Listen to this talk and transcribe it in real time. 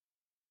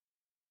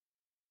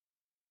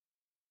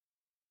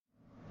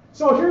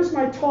So here's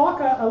my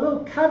talk. A little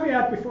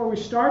caveat before we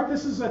start.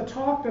 This is a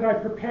talk that I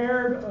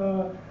prepared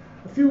a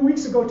few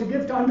weeks ago to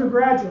give to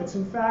undergraduates.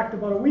 In fact,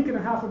 about a week and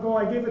a half ago,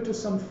 I gave it to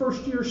some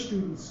first-year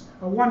students,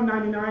 a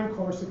 199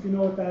 course, if you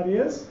know what that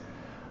is.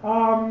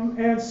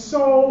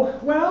 So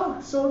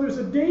there's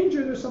a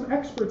danger, there's some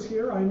experts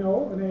here, I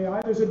know, in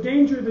AI. There's a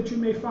danger that you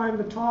may find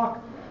the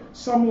talk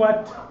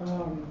somewhat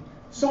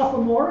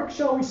sophomoric,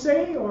 shall we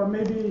say, or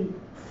maybe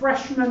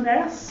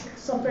freshman-esque,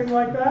 something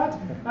like that.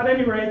 At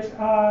any rate,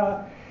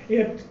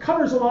 it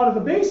covers a lot of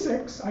the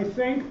basics, I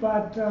think,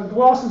 but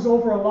glosses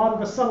over a lot of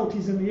the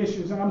subtleties in the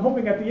issues. And I'm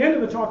hoping at the end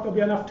of the talk there'll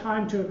be enough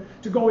time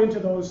to go into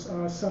those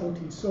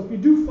subtleties. So if you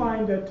do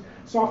find it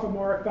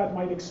sophomoric, that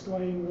might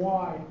explain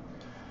why.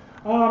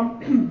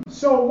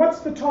 So what's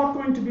the talk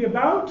going to be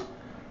about?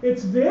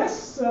 It's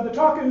this. The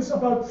talk is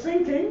about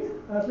thinking,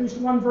 at least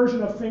one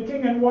version of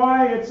thinking, and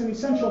why it's an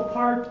essential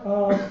part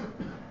of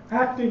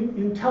acting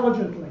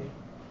intelligently.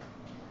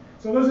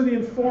 So those are the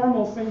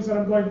informal things that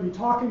I'm going to be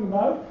talking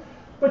about.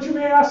 But you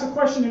may ask the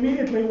question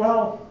immediately,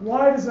 well,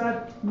 why does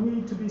that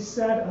need to be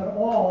said at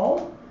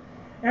all?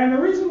 And the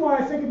reason why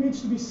I think it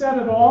needs to be said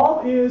at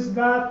all is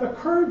that the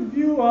current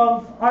view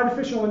of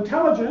artificial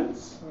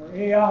intelligence, or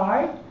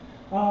AI,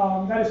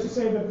 that is to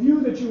say the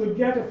view that you would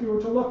get if you were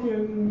to look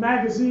in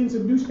magazines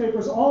and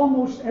newspapers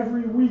almost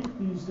every week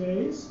these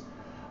days,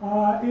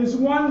 is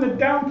one that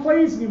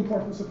downplays the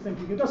importance of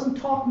thinking. It doesn't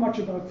talk much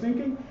about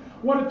thinking.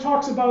 What it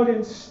talks about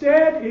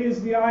instead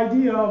is the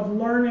idea of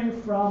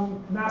learning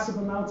from massive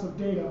amounts of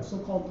data,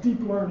 so-called deep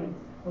learning.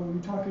 We'll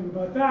be talking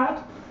about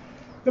that.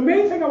 The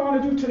main thing I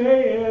want to do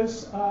today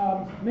is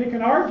make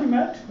an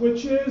argument,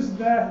 which is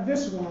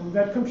this one,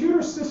 that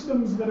computer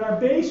systems that are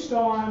based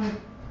on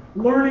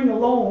learning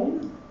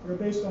alone, or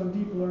based on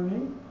deep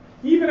learning,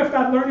 even if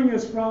that learning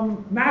is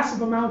from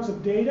massive amounts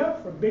of data,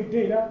 from big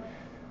data,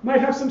 might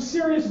have some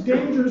serious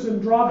dangers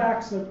and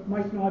drawbacks that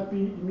might not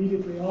be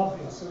immediately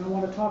obvious. And I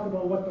want to talk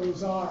about what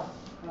those are.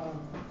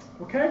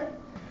 Okay?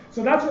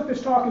 So that's what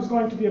this talk is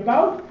going to be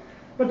about.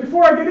 But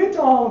before I get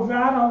into all of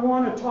that, I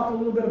want to talk a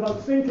little bit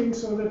about thinking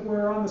so that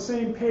we're on the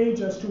same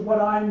page as to what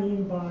I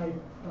mean by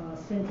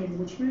thinking,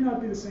 which may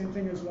not be the same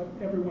thing as what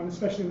everyone,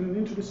 especially in an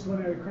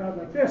interdisciplinary crowd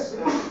like this,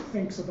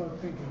 thinks about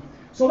thinking.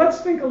 So let's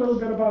think a little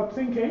bit about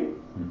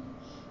thinking.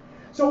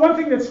 So one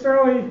thing that's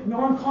fairly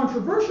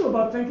non-controversial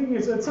about thinking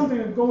is that it's something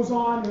that goes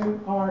on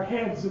in our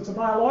heads. It's a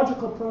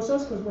biological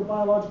process because we're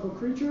biological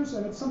creatures,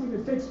 and it's something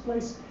that takes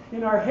place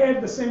in our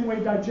head the same way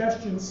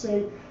digestion,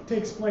 say,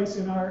 takes place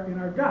in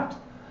our gut.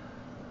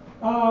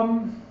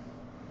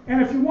 And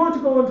if you want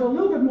to go into a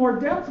little bit more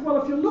depth, well,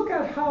 if you look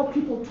at how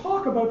people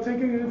talk about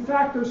thinking, and in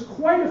fact there's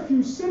quite a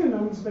few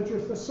synonyms that your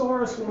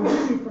thesaurus will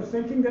give you for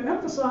thinking that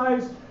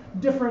emphasize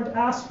different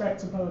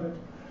aspects about it.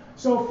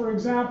 So for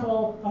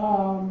example,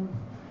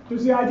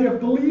 there's the idea of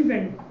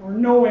believing or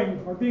knowing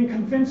or being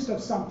convinced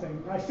of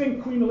something. I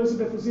think Queen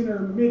Elizabeth is in her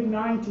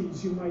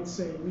mid-90s, you might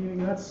say,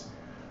 meaning that's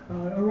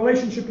a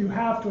relationship you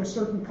have to a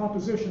certain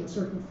proposition, a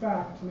certain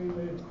fact,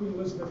 namely Queen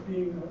Elizabeth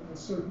being a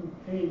certain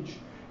age.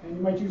 And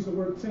you might use the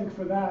word think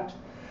for that.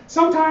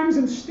 Sometimes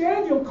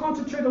instead you'll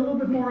concentrate a little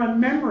bit more on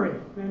memory,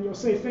 and you'll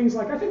say things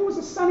like, I think it was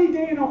a sunny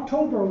day in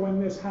October when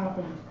this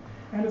happened.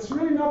 And it's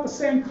really not the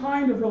same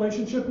kind of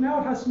relationship. Now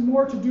it has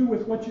more to do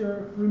with what you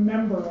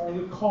remember or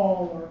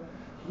recall or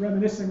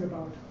reminiscing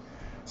about.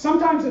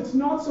 Sometimes it's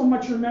not so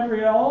much your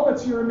memory at all,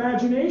 it's your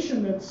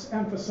imagination that's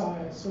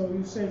emphasized. So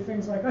you say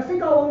things like, I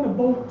think I'll own a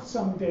boat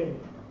someday.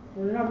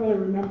 Well, you're not really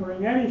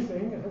remembering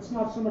anything. It's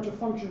not so much a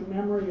function of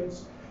memory,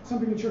 it's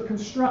something that you're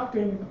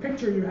constructing, a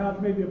picture you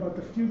have maybe about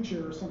the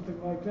future or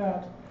something like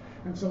that.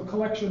 And so a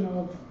collection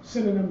of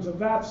synonyms of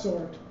that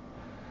sort.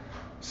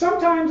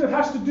 Sometimes it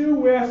has to do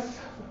with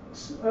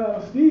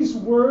these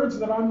words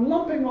that I'm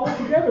lumping all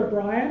together,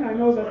 Brian. I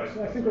know that,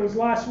 I think it was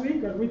last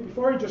week or the week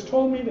before, he just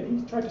told me that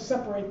he tried to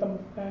separate them,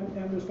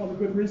 and there's probably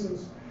good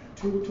reasons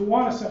to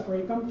want to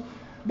separate them.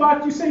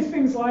 But you say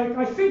things like,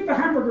 I think the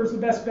hamburger is the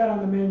best bet on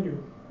the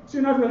menu. So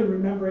you're not really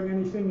remembering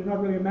anything, you're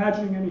not really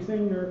imagining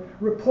anything, you're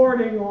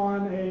reporting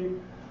on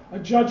a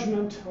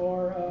judgment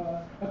or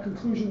a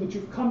conclusion that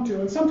you've come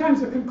to. And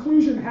sometimes the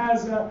conclusion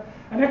has an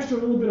extra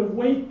little bit of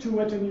weight to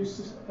it, and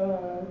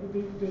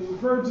the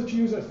verbs that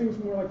you use are things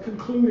more like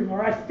concluding,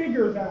 or I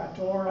figure that,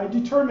 or I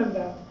determine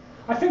that.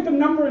 I think the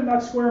number in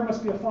that square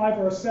must be a 5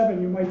 or a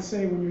 7, you might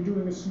say, when you're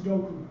doing a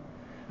Sudoku,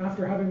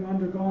 after having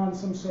undergone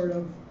some sort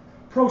of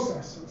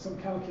process and some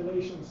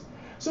calculations.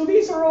 So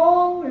these are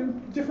all, in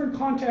different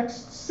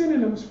contexts,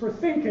 synonyms for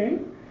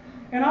thinking.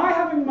 And I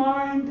have in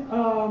mind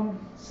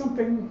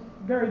something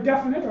very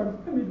definite, or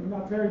maybe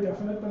not very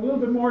definite, but a little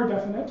bit more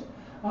definite,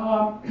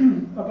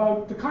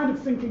 about the kind of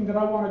thinking that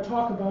I want to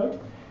talk about.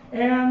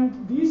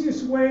 And the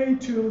easiest way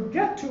to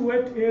get to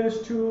it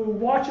is to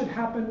watch it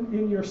happen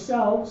in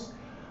yourselves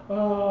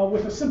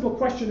with a simple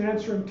question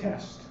answering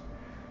test.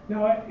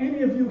 Now,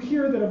 any of you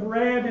here that have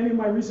read any of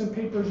my recent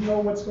papers know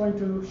what's going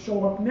to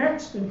show up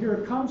next, and here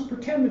it comes.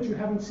 Pretend that you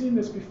haven't seen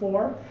this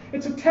before.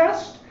 It's a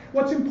test.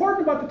 What's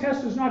important about the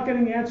test is not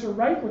getting the answer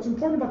right. What's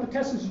important about the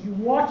test is you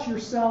watch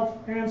yourself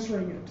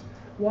answering it.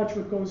 watch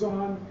what goes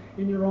on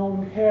in your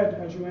own head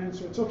as you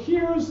answer it. So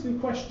here's the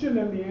question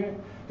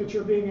that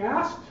you're being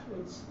asked.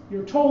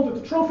 You're told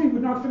that the trophy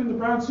would not fit in the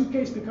brown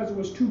suitcase because it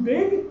was too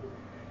big.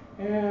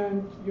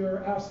 And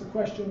you're asked the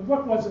question,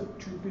 what was it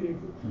too big?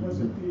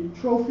 Was it the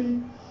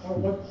trophy or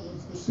what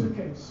was the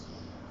suitcase?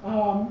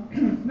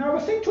 Now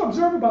the thing to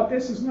observe about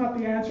this is not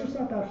the answer. It's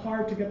not that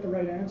hard to get the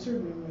right answer,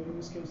 namely in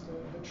this case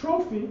the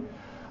trophy.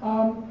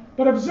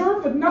 But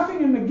observe that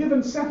nothing in the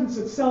given sentence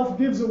itself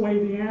gives away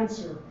the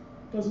answer.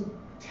 It doesn't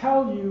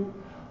tell you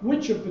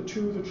which of the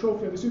two, the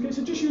trophy or the suitcase.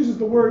 It just uses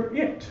the word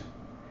it.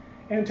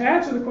 And to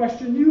answer the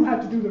question, you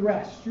had to do the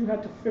rest. You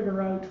had to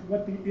figure out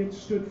what the it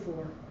stood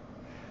for.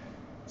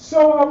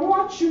 So I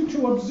want you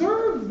to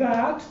observe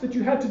that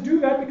you had to do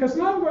that, because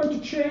now I'm going to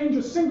change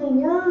a single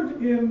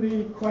word in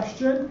the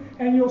question,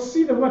 and you'll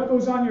see that what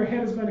goes on in your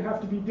head is going to have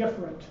to be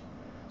different.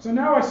 So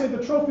now I say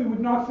the trophy would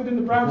not fit in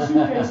the brown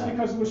suitcase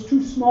because it was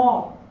too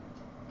small.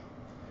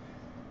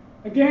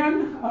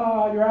 Again,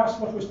 you're asked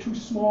what was too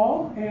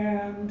small,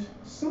 and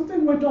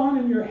something went on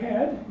in your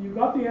head. You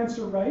got the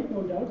answer right,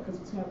 no doubt,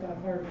 because it's not that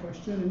hard a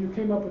question, and you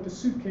came up with the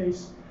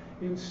suitcase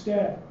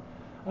instead.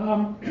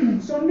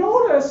 So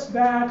notice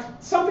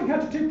that something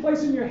had to take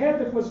place in your head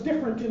that was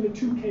different in the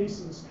two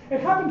cases. It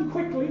happened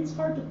quickly. It's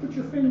hard to put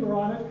your finger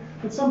on it,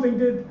 but something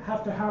did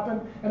have to happen.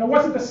 And it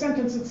wasn't the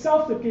sentence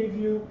itself that gave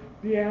you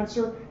the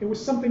answer. It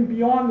was something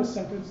beyond the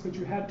sentence that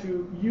you had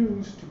to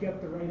use to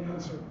get the right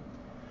answer.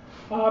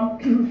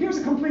 Here's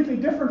a completely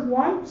different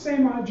one,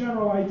 same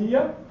general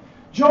idea.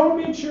 Joan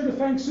made sure to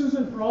thank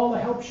Susan for all the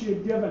help she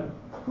had given.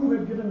 Who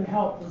had given the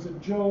help? Was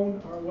it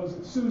Joan or was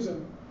it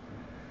Susan?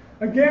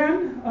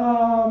 Again,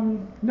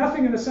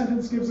 nothing in the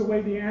sentence gives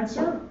away the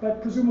answer,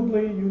 but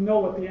presumably you know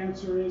what the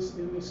answer is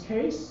in this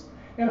case.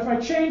 And if I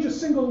change a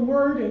single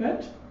word in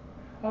it,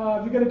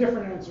 you get a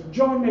different answer.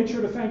 Joan made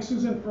sure to thank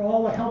Susan for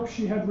all the help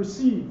she had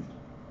received.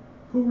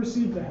 Who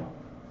received the help?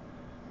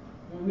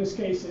 Well, in this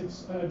case,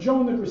 it's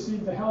Joan that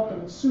received the help,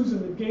 and it's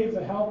Susan that gave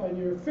the help, and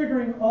you're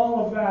figuring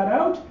all of that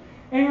out.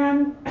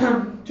 And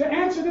to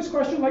answer this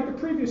question, like the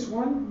previous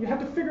one, you had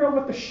to figure out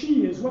what the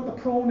she is, what the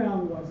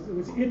pronoun was. It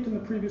was it in the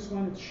previous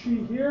one, it's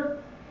she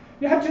here.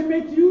 You had to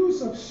make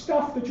use of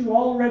stuff that you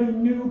already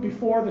knew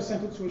before the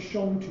sentence was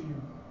shown to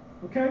you.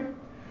 Okay?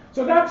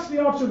 So that's the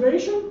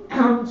observation.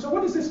 So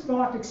what is this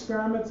thought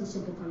experiment? It's a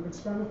simple kind of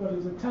experiment. What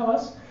does it tell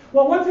us?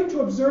 Well, one thing to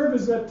observe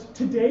is that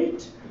to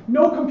date,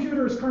 no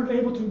computer is currently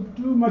able to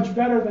do much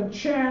better than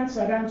chance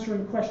at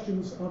answering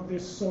questions of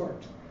this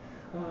sort.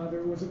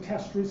 There was a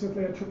test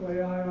recently at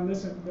AAAI on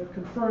this that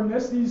confirmed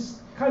this.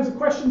 These kinds of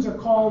questions are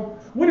called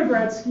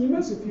Winograd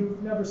schemas. If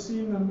you've never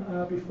seen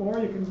them before,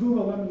 you can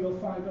Google them and you'll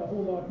find a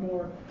whole lot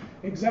more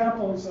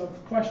examples of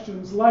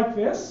questions like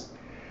this.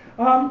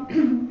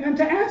 And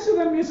to answer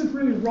them isn't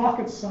really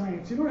rocket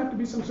science. You don't have to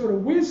be some sort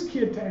of whiz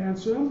kid to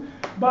answer them,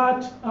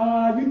 but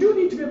you do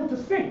need to be able to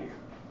think.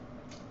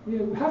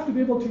 You have to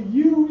be able to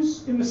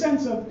use, in the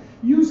sense of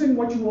using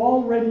what you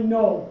already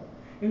know.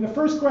 In the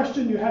first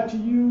question, you had to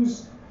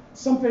use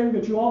something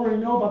that you already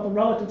know about the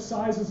relative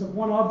sizes of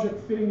one object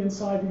fitting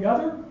inside the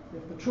other.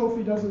 If the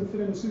trophy doesn't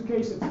fit in the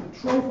suitcase, it's the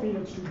trophy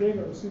that's too big,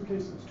 or the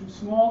suitcase that's too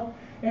small.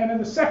 And in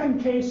the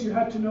second case, you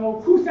had to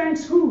know who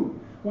thanks who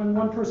when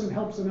one person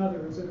helps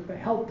another. Is it the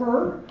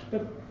helper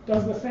that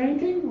does the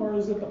thanking, or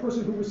is it the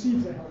person who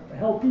receives the help, the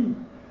helpee,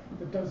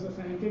 that does the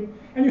thanking?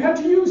 And you had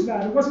to use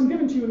that. It wasn't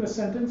given to you in the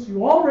sentence.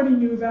 You already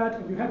knew that,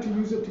 and you had to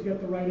use it to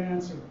get the right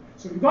answer.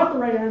 So you got the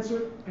right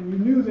answer, and you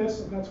knew this,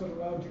 and that's what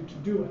allowed you to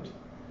do it.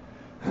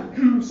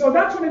 So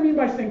that's what I mean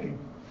by thinking,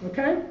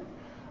 okay?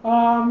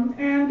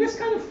 And this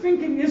kind of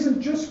thinking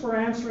isn't just for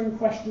answering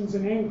questions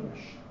in English.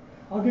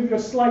 I'll give you a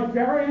slight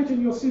variant,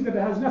 and you'll see that it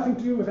has nothing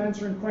to do with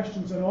answering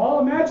questions at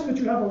all. Imagine that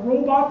you have a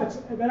robot that's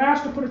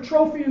asked to put a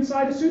trophy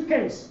inside a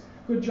suitcase.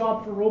 Good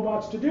job for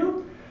robots to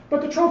do,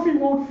 but the trophy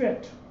won't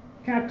fit.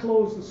 Can't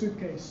close the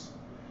suitcase.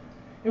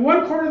 In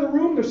one corner of the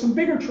room, there's some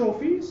bigger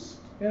trophies.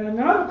 And in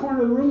another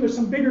corner of the room, there's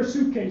some bigger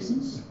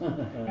suitcases.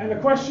 And the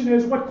question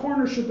is, what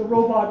corner should the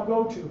robot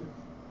go to?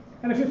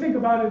 And if you think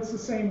about it, it's the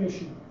same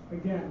issue,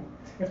 again.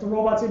 If the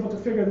robot's able to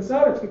figure this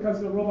out, it's because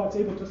the robot's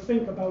able to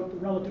think about the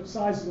relative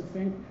sizes of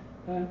things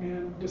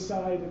and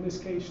decide, in this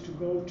case, to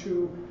go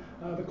to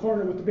the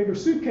corner with the bigger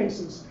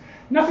suitcases.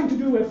 Nothing to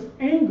do with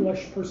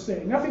English, per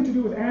se. Nothing to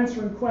do with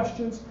answering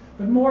questions,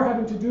 but more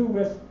having to do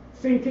with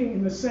thinking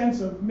in the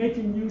sense of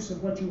making use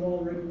of what you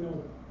already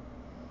know.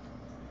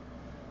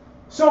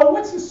 So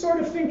what's this sort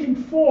of thinking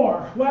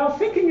for? Well,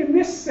 thinking in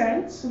this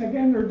sense, and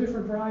again, there are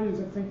different varieties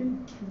of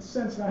thinking, the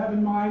sense that I have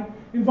in mind,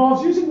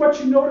 involves using what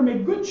you know to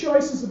make good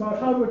choices about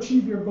how to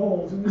achieve your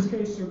goals. In this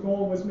case, your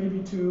goal was maybe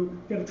to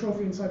get a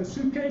trophy inside a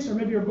suitcase, or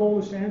maybe your goal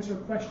is to answer a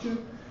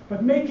question,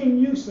 but making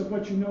use of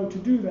what you know to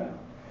do that.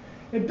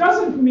 It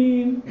doesn't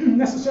mean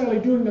necessarily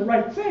doing the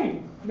right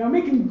thing. Now,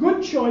 making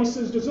good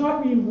choices does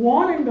not mean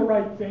wanting the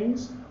right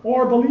things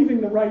or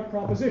believing the right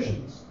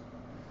propositions.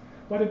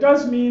 But it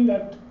does mean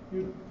that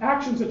your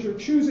actions that you're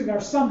choosing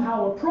are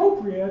somehow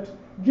appropriate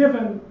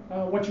given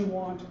what you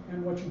want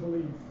and what you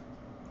believe.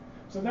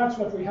 So that's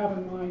what we have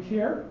in mind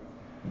here.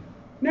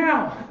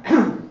 Now,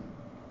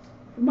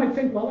 you might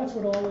think, well, that's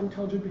what all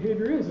intelligent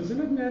behavior is, isn't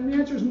it? And the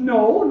answer is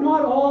no,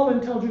 not all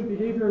intelligent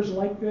behavior is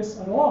like this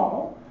at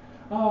all.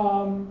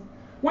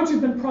 Once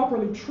you've been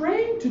properly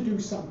trained to do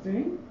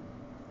something,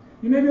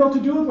 you may be able to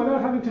do it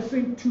without having to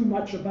think too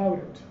much about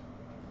it.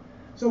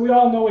 So we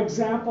all know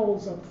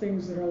examples of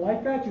things that are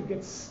like that. You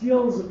get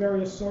skills of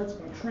various sorts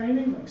by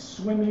training, like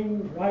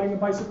swimming, riding a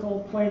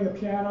bicycle, playing the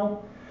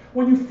piano.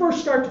 When you first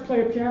start to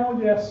play a piano,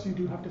 yes, you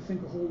do have to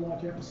think a whole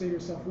lot. You have to say to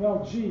yourself,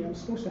 well, gee, I'm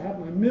supposed to have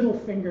my middle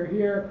finger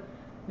here,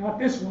 not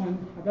this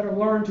one. I better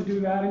learn to do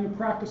that. And you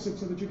practice it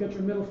so that you get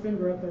your middle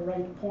finger at the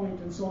right point,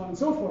 and so on and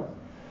so forth.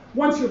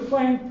 Once you're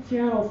playing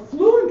piano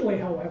fluently,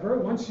 however,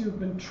 once you've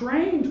been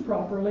trained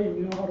properly and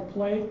you know how to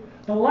play,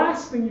 the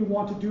last thing you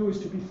want to do is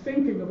to be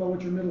thinking about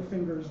what your middle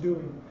finger is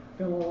doing.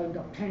 They'll all end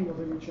up tangled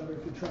in each other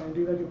if you try and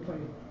do that. You'll play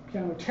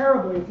piano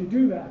terribly if you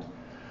do that.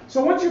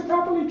 So once you're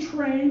properly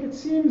trained, it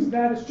seems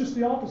that it's just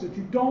the opposite.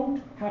 You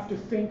don't have to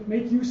think,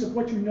 make use of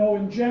what you know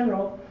in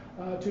general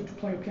to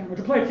play a piano.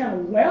 To play a piano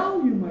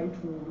well, you might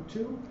want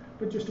to,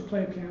 but just to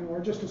play a piano or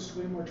just to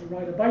swim or to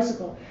ride a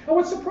bicycle. And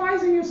what's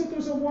surprising is that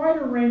there's a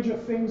wider range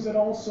of things that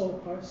also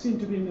seem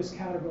to be in this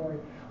category.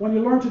 When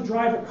you learn to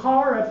drive a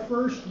car at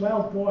first,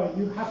 well, boy,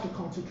 you have to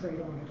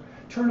concentrate on it.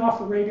 Turn off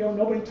the radio,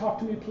 nobody talk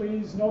to me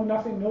please, no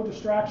nothing, no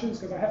distractions,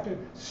 because I have to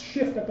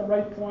shift at the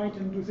right point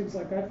and do things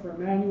like that for a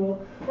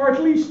manual, or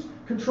at least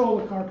control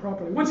the car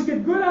properly. Once you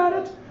get good at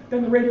it,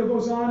 then the radio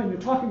goes on and you're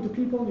talking to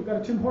people, and you've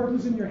got a Tim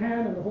Hortons in your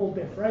hand and the whole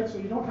bit, right? So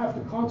you don't have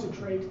to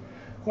concentrate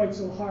quite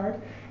so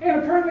hard. And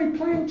apparently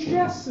playing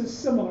chess is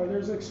similar.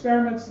 There's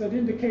experiments that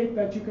indicate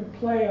that you can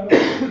play,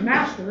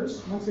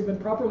 masters, once they've been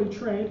properly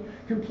trained,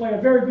 can play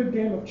a very good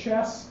game of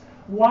chess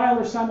while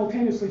they're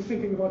simultaneously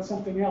thinking about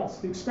something else.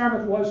 The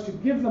experiment was to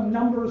give them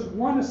numbers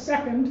 1 a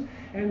second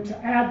and to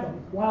add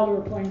them while they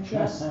were playing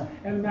chess,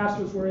 and the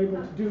masters were able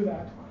to do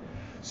that.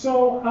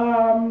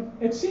 So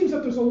it seems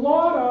that there's a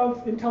lot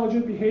of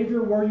intelligent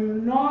behavior where you're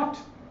not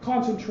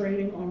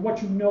concentrating on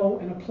what you know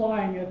and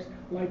applying it,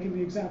 like in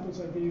the examples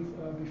I gave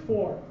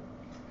before.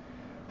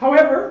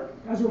 However,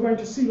 as we're going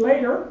to see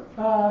later,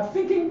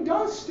 thinking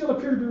does still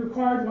appear to be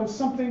required when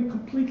something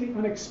completely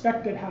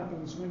unexpected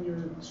happens when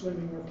you're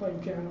swimming or playing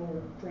piano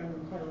or driving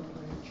a car or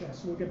playing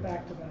chess. We'll get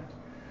back to that.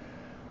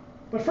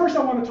 But first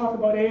I want to talk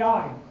about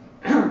AI.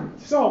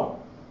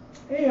 So,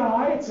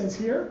 AI, it says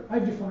here,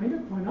 I've defined it,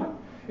 why not,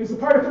 is the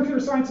part of computer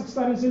science that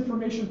studies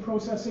information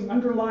processing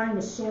underlying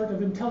the sort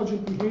of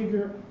intelligent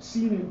behavior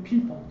seen in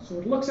people. So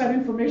it looks at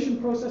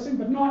information processing,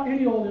 but not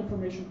any old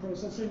information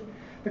processing,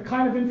 the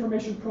kind of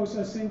information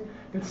processing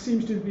that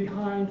seems to be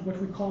behind what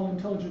we call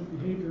intelligent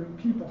behavior in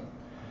people.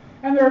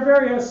 And there are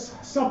various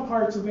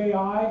subparts of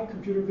AI: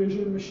 computer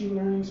vision, machine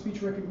learning,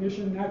 speech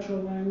recognition,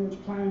 natural language,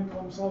 planning,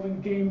 problem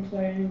solving, game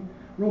playing,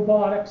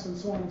 robotics, and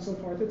so on and so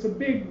forth. It's a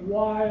big,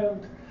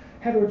 wild,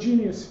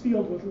 heterogeneous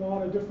field with a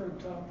lot of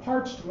different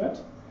parts to it.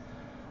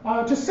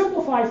 To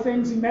simplify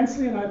things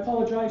immensely, and I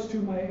apologize to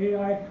my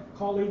AI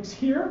colleagues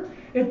here,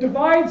 it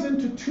divides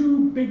into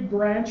 2 big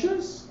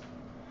branches.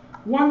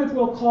 One that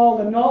we'll call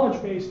the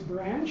knowledge-based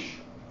branch,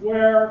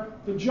 where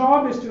the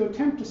job is to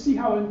attempt to see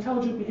how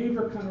intelligent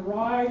behavior can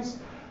arise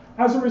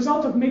as a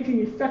result of making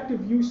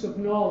effective use of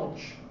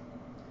knowledge.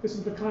 This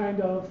is the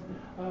kind of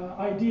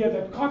idea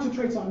that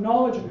concentrates on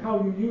knowledge and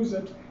how you use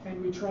it,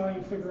 and we try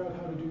and figure out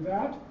how to do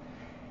that.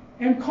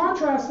 And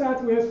contrast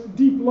that with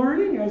deep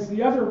learning as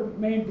the other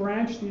main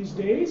branch these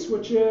days,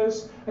 which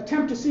is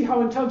attempt to see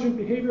how intelligent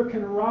behavior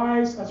can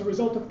arise as a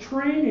result of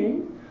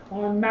training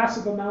on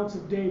massive amounts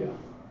of data,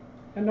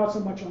 and not so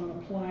much on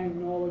applying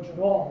knowledge at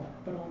all,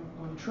 but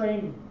on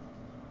training.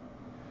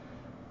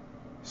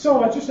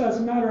 So just as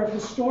a matter of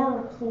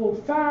historical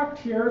fact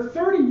here,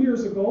 30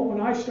 years ago,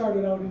 when I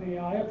started out in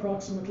AI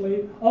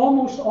approximately,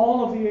 almost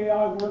all of the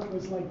AI work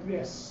was like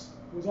this.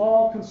 It was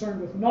all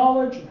concerned with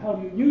knowledge and how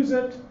do you use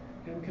it,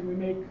 and can we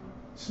make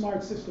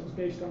smart systems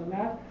based on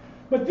that.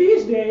 But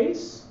these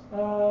days,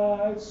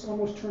 it's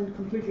almost turned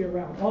completely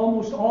around.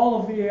 Almost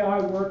all of the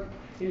AI work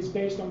is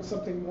based on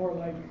something more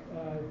like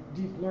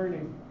deep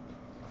learning.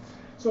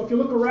 So if you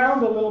look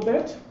around a little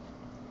bit,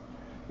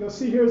 you'll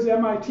see here's the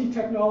MIT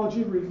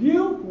Technology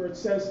Review, where it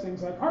says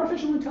things like,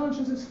 artificial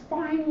intelligence is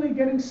finally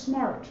getting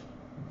smart.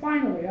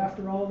 Finally,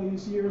 after all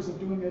these years of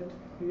doing it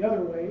the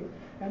other way.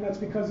 And that's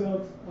because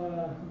of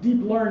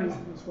deep learning,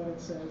 is what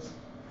it says.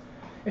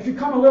 If you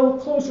come a little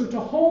closer to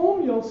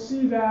home, you'll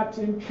see that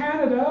in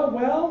Canada,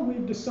 well,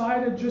 we've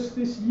decided just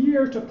this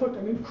year to put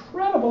an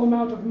incredible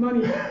amount of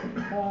money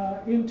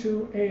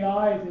into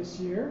AI this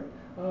year.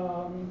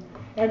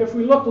 And if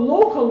we look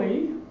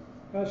locally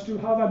as to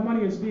how that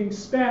money is being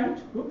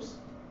spent, oops.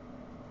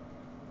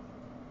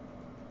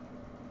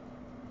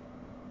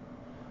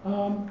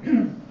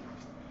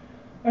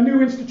 A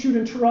new institute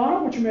in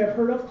Toronto, which you may have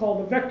heard of,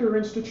 called the Vector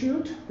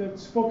Institute,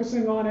 that's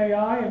focusing on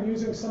AI and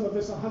using some of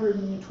this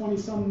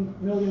 $120-some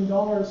million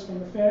from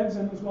the feds,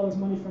 and as well as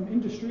money from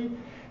industry,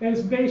 and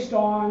is based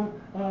on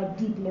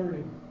deep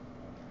learning.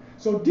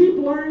 So deep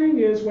learning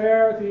is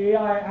where the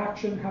AI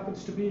action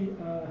happens to be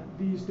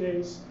these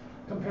days.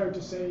 compared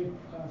to, say,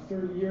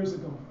 30 years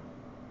ago.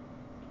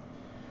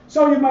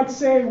 So you might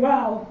say,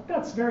 well,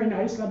 that's very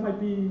nice. That might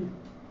be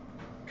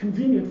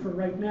convenient for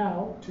right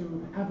now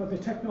to have the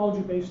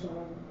technology based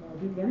on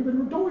deep learning,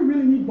 but don't we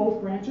really need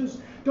both branches?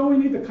 Don't we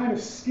need the kind of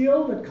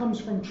skill that comes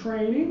from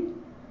training,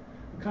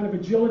 the kind of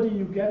agility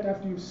you get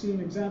after you've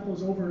seen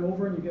examples over and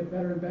over and you get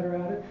better and better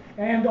at it,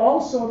 and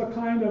also the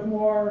kind of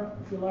more,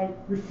 if you like,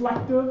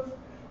 reflective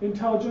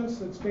intelligence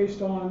that's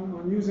based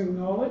on using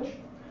knowledge?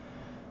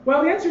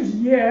 Well, the answer is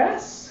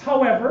yes.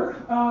 However,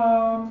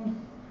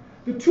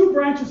 the two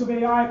branches of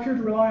AI appear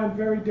to rely on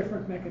very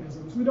different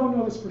mechanisms. We don't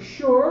know this for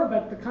sure,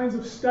 but the kinds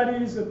of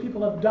studies that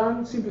people have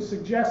done seem to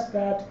suggest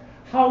that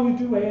how you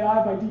do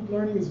AI by deep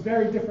learning is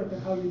very different than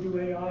how you do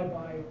AI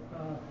by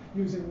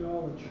using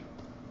knowledge.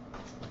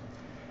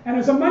 And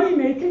as a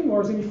money-making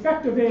or as an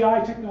effective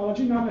AI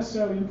technology, not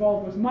necessarily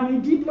involved with money,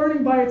 deep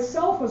learning by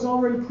itself has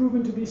already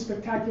proven to be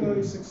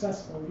spectacularly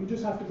successful. You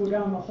just have to go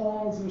down the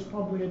halls. There's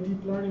probably a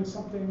deep learning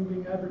something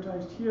being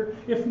advertised here.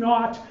 If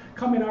not,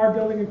 come in our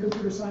building in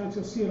computer science.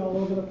 You'll see it all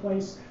over the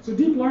place. So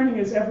deep learning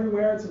is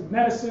everywhere. It's in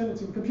medicine.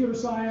 It's in computer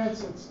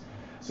science.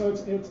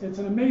 It's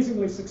an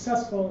amazingly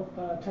successful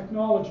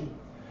technology.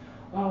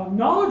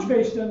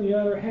 Knowledge-based, on the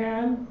other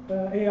hand,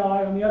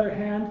 AI, on the other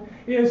hand,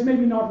 is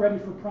maybe not ready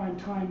for prime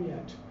time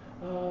yet.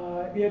 There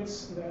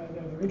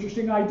are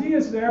interesting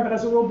ideas there, but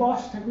as a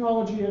robust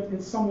technology,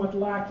 it's somewhat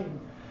lacking.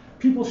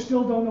 People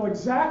still don't know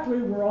exactly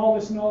where all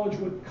this knowledge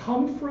would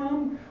come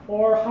from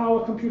or how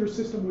a computer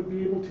system would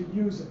be able to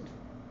use it.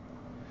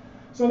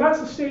 So that's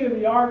the state of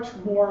the art,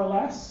 more or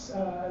less,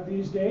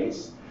 these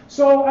days.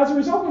 So as a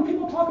result, when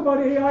people talk about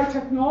AI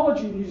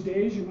technology these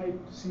days, you might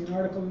see an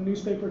article in the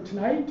newspaper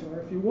tonight, or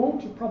if you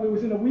won't, probably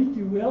within a week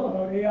you will,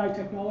 about AI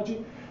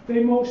technology.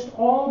 They almost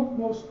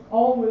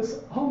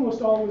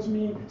always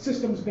mean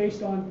systems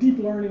based on deep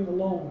learning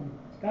alone.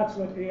 That's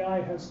what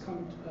AI has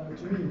come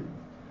to mean.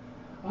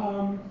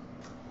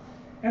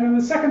 And in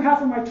the second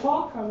half of my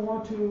talk, I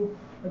want to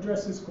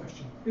address this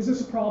question. Is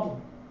this a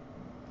problem?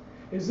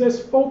 Is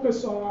this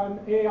focus on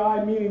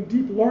AI, meaning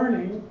deep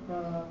learning,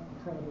 a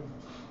problem?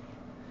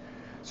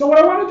 So what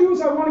I want to do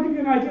is I want to give you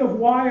an idea of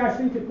why I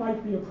think it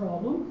might be a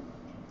problem,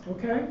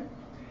 okay?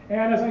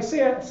 And as I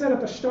said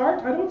at the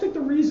start, I don't think the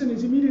reason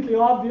is immediately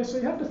obvious, so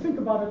you have to think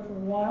about it for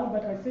a while,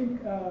 but I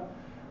think,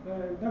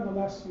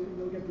 nevertheless,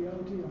 you'll get the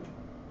idea.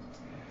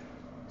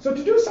 So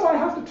to do so, I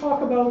have to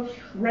talk about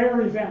rare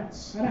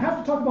events, and I have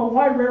to talk about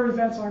why rare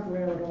events aren't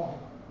rare at all,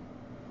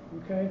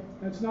 okay?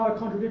 That's not a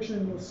contradiction,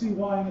 and you'll see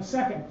why in a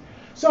second.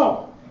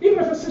 So even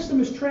if a system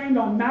is trained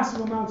on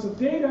massive amounts of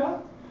data,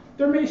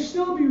 there may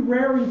still be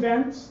rare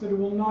events that it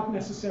will not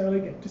necessarily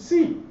get to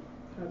see.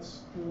 That's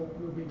no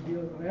big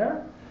deal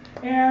there.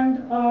 And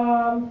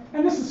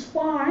this is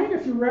fine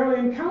if you rarely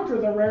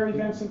encounter the rare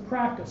events in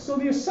practice. So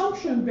the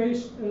assumption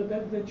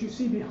that you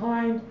see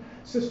behind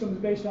systems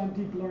based on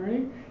deep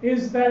learning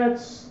is that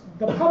it's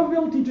the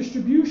probability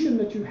distribution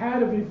that you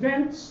had of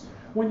events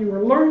when you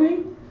were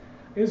learning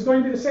is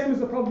going to be the same as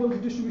the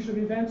probability distribution of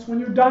events when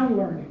you're done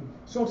learning.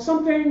 So if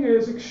something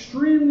is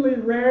extremely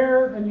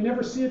rare and you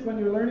never see it when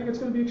you're learning, it's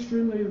going to be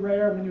extremely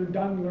rare when you're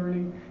done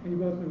learning and you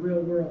go out in the real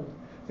world.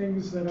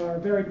 Things that are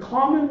very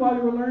common while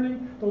you were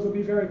learning, those will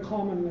be very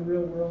common in the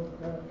real world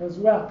as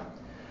well.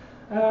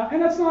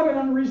 And that's not an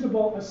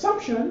unreasonable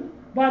assumption,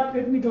 but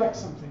it neglects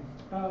something.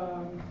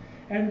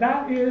 And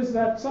that is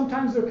that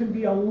sometimes there can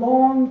be a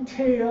long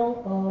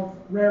tail of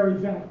rare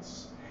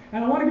events.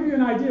 And I want to give you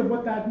an idea of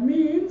what that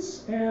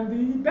means. And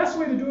the best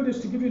way to do it is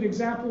to give you an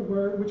example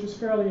which is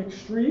fairly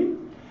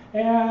extreme.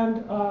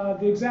 And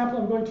the example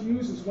I'm going to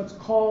use is what's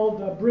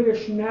called the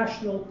British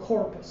National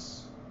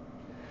Corpus.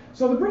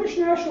 So the British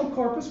National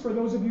Corpus, for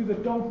those of you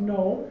that don't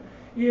know,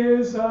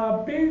 is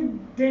a big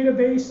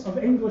database of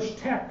English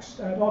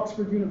text at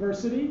Oxford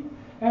University.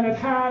 And it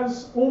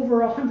has over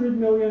 100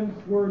 million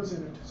words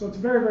in it. So it's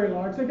very, very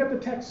large. They get the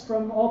text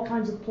from all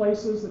kinds of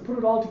places. They put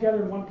it all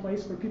together in one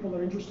place for people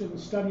that are interested in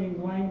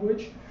studying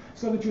language,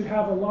 so that you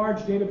have a large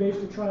database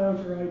to try out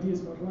your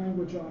ideas about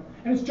language on.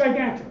 And it's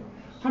gigantic,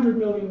 100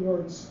 million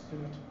words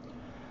in it.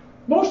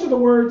 Most of the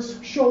words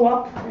show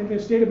up in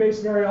this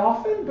database very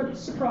often, but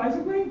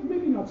surprisingly,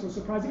 maybe not so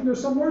surprising,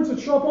 there's some words that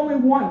show up only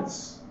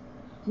once,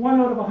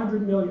 1 out of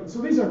 100 million. So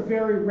these are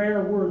very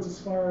rare words as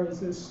far as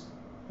this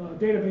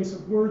database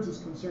of words is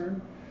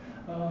concerned,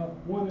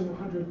 1 in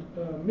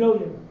 100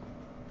 million.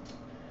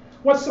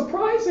 What's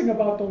surprising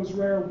about those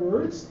rare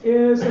words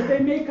is that they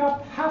make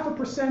up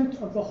 0.5%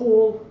 of the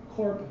whole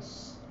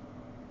corpus.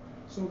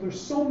 So there's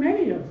so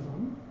many of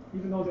them,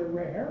 even though they're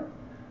rare,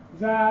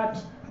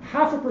 that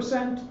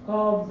 0.5%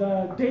 of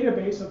the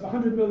database of the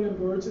 100 million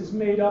words is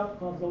made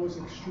up of those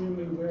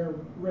extremely rare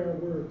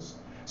words.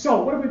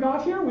 So what have we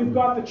got here? We've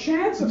got the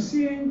chance of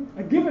seeing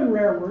a given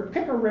rare word.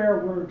 Pick a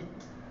rare word.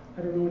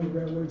 I don't know any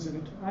rare words in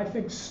it. I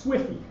think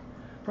squiffy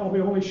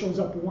probably only shows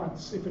up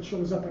once, if it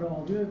shows up at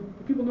all. Do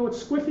people know what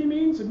squiffy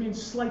means? It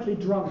means slightly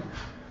drunk.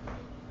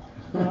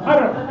 I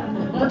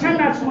don't know. Pretend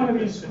that's one of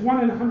these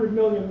 1 in 100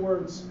 million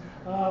words.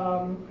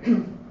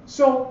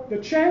 So the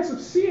chance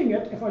of seeing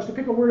it, if I was to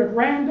pick a word at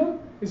random,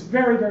 is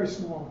very, very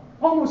small.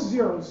 Almost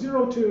zero,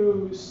 0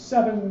 to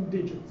 7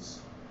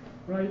 digits,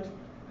 right?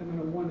 And then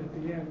a 1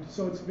 at the end.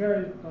 So it's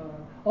very,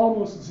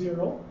 almost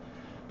zero.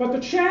 But the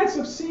chance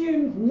of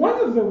seeing one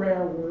of the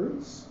rare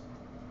words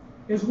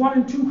is 1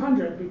 in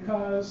 200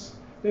 because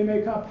they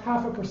make up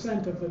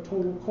 0.5% of the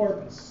total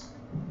corpus.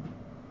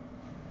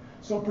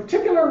 So a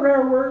particular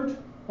rare word,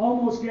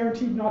 almost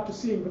guaranteed not to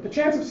see, but the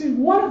chance of seeing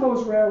one of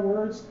those rare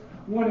words,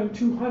 1 in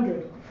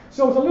 200.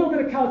 So with a little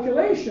bit of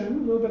calculation, a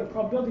little bit of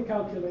probability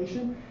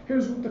calculation,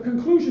 here's the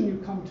conclusion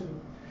you come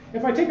to.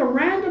 If I take a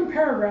random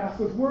paragraph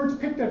with words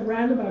picked at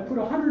random and I put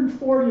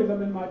 140 of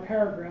them in my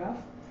paragraph,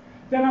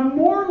 then I'm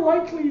more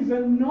likely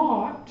than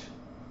not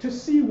to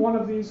see one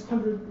of these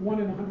 1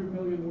 in 100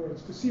 million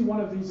words, to see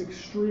one of these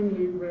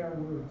extremely rare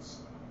words,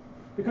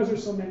 because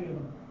there's so many of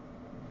them.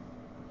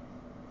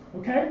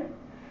 Okay?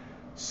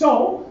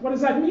 So, what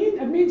does that mean?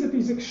 It means that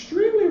these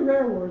extremely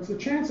rare words, the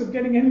chance of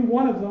getting any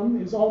one of them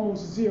is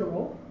almost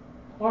zero,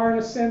 are in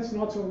a sense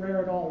not so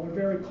rare at all. They're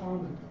very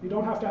common. You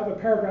don't have to have a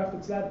paragraph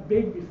that's that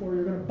big before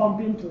you're going to bump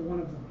into one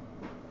of them.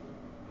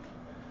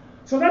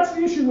 So that's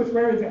the issue with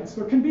rare events.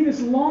 There can be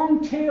this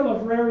long tail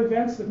of rare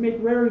events that make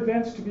rare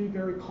events to be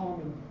very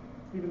common,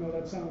 even though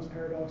that sounds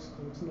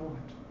paradoxical. It's not,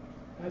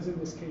 as in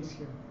this case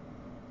here.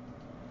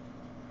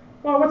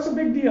 Well, what's the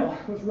big deal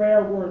with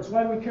rare words?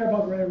 Why do we care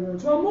about rare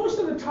words? Well, most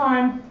of the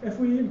time, if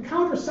we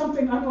encounter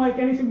something unlike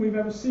anything we've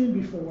ever seen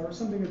before,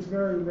 something that's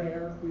very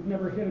rare, we've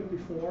never hit it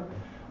before,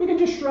 we can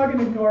just shrug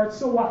and ignore it.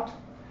 So what?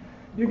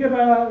 You give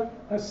a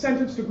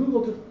sentence to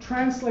Google to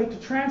translate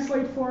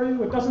for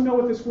you. It doesn't know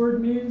what this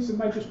word means. It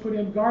might just put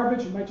in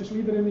garbage. It might just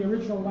leave it in the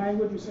original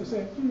language. You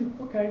say,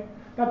 okay,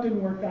 that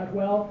didn't work that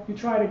well. You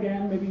try it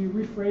again. Maybe you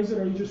rephrase it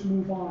or you just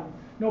move on.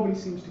 Nobody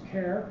seems to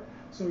care,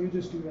 so you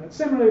just do that.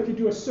 Similarly, if you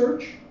do a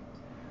search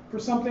for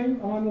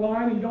something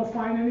online and you don't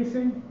find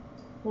anything,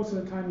 most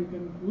of the time you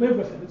can live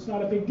with it. It's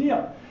not a big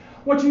deal.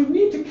 What you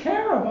need to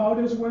care about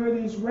is where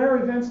these rare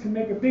events can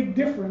make a big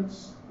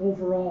difference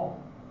overall.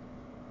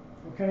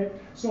 Okay?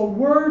 So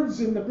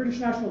words in the British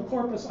National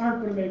Corpus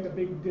aren't going to make a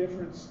big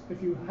difference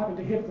if you happen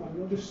to hit one.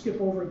 You'll just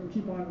skip over it and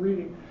keep on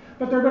reading.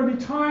 But there are going to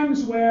be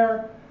times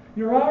where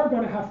you are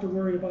going to have to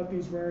worry about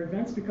these rare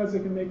events because they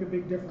can make a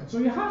big difference. So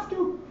you have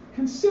to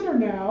consider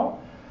now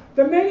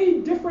the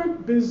many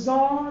different,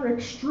 bizarre,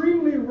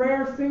 extremely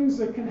rare things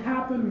that can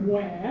happen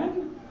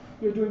when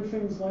you're doing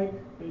things like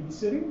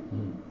babysitting,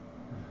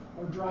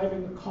 or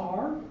driving a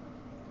car,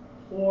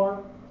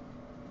 or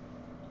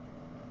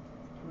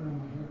where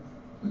am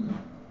I here?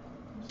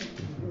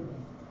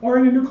 Or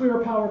in a nuclear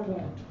power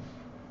plant.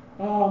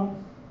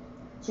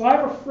 So I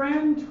have a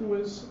friend who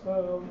was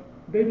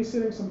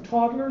babysitting some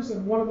toddlers,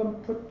 and one of them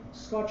put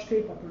Scotch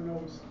tape up her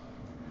nose.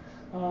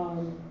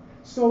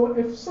 So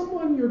if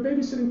someone you're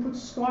babysitting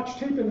puts Scotch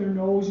tape in their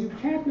nose, you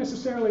can't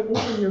necessarily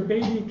open your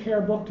baby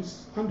care book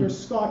under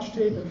Scotch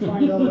tape and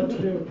find out what to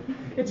do.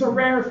 It's a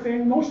rare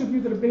thing. Most of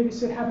you that have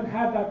babysit haven't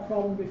had that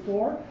problem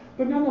before,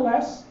 but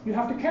nonetheless, you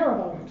have to care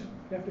about it.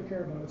 You have to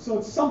care about it. So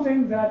it's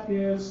something that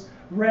is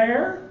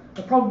rare.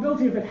 The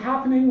probability of it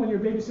happening when you're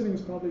babysitting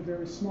is probably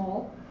very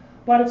small,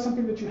 but it's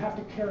something that you have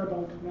to care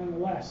about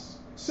nonetheless.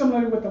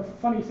 Similarly with the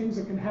funny things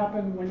that can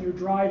happen when you're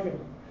driving.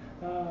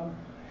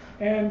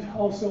 And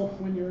also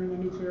when you're in a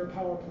nuclear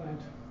power plant.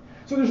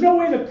 So there's no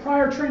way that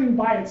prior training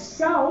by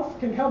itself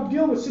can help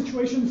deal with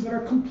situations that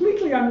are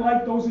completely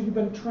unlike those that you've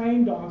been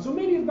trained on. So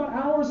maybe you've got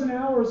hours and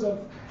hours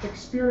of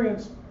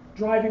experience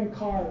driving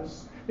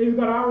cars. Maybe you've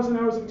got hours and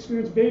hours of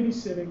experience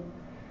babysitting.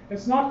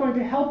 It's not going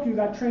to help you,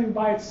 that training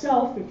by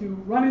itself, if you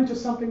run into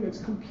something that's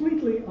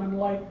completely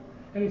unlike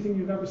anything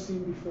you've ever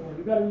seen before.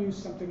 You've got to use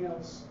something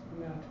else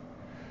in that.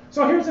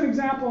 So here's an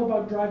example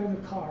about driving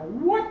the car.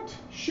 What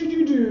should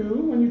you do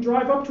when you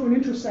drive up to an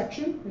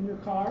intersection in your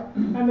car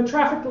and the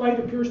traffic light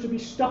appears to be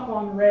stuck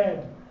on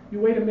red?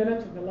 You wait a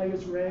minute and the light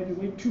is red. You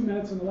wait 2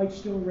 minutes and the light's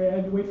still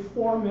red. You wait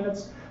 4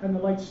 minutes and the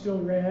light's still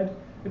red.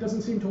 It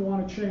doesn't seem to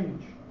want to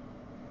change.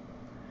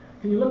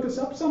 Can you look this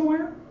up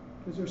somewhere?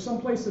 Is there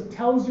some place that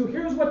tells you,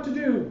 here's what to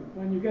do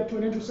when you get to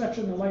an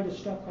intersection and the light is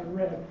stuck on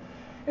red?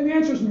 And the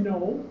answer is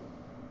no.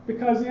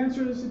 Because the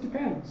answer is it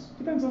depends. It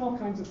depends on all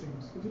kinds of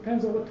things. It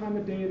depends on what time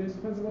of day it is. It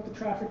depends on what the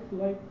traffic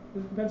light,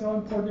 it depends how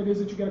important it is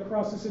that you get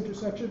across this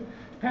intersection.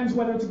 It depends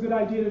whether it's a good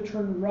idea to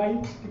turn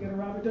right to get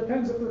around. It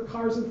depends if there are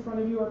cars in front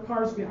of you or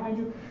cars behind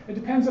you. It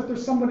depends if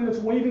there's somebody that's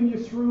waving you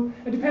through.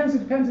 It depends, it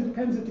depends, it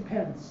depends, it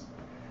depends.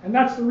 And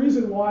that's the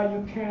reason why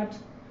you can't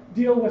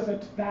deal with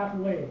it that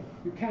way.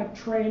 You can't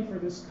train for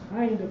this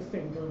kind of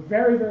thing. They're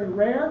very, very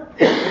rare,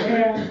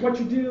 and what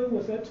you deal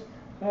with it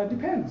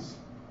depends.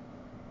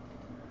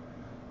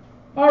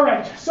 All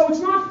right, so it's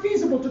not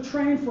feasible to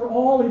train for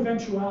all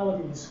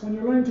eventualities. When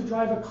you're learning to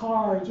drive a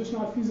car, it's just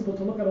not feasible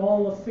to look at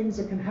all the things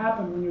that can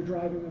happen when you're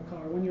driving a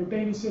car. When you're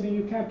babysitting,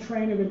 you can't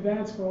train in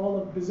advance for all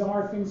the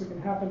bizarre things that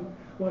can happen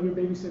while you're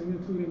babysitting,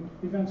 including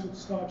events with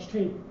Scotch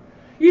tape.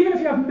 Even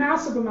if you have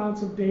massive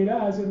amounts of data,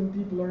 as in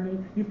deep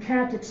learning, you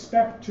can't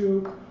expect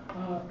to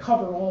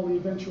cover all the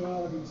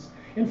eventualities.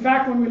 In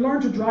fact, when we learn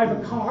to drive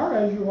a car,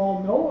 as you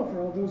all know,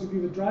 for all those of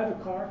you that drive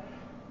a car,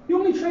 You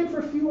only train for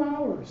a few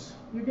hours.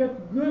 You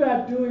get good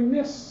at doing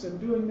this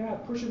and doing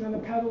that, pushing on the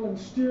pedal and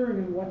steering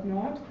and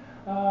whatnot.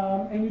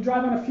 And you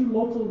drive on a few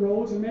local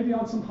roads and maybe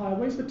on some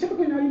highways, but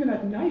typically not even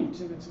at night.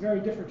 And it's very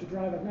different to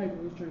drive at night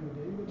than during the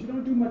day, but you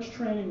don't do much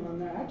training on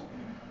that.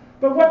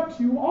 But what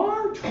you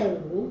are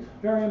told,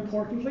 very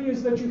importantly,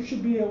 is that you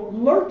should be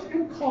alert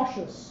and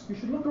cautious. You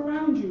should look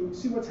around you and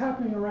see what's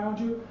happening around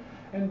you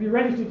and be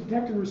ready to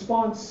detect and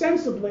respond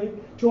sensibly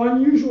to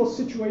unusual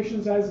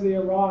situations as they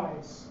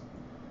arise.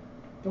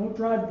 Don't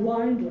drive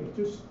blindly.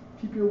 Just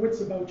keep your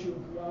wits about you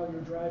while you're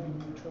driving,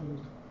 you're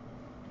told.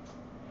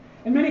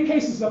 In many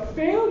cases, a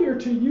failure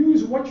to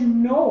use what you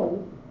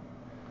know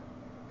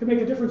can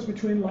make a difference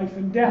between life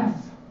and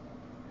death.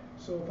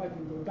 So if I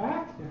can go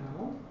back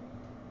now,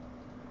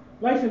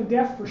 life and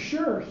death for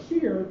sure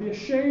here. It'd be a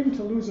shame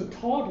to lose a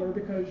toddler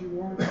because you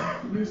weren't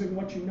using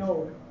what you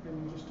know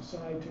and you just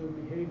decide to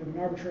behave in an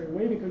arbitrary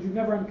way because you've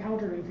never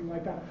encountered anything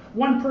like that.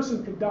 One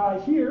person could die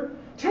here,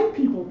 10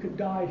 people could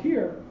die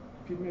here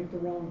if you make the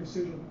wrong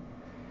decision.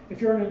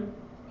 If you're in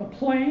a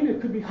plane,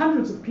 it could be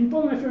hundreds of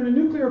people, and if you're in a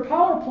nuclear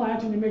power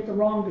plant and you make the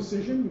wrong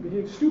decision, you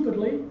behave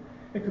stupidly,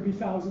 it could be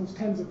thousands,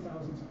 tens of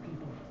thousands of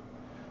people.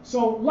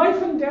 So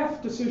life and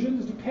death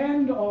decisions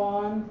depend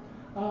on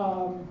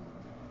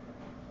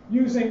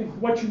using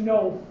what you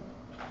know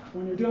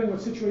when you're dealing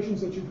with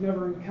situations that you've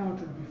never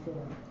encountered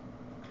before.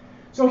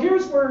 So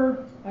here's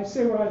where I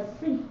say what I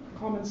think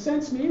common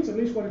sense means, at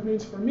least what it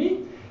means for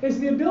me, is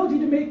the ability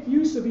to make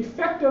use of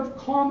effective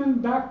common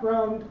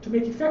background, to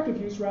make effective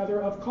use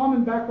rather of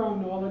common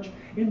background knowledge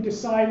in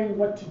deciding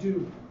what to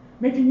do.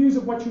 Making use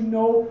of what you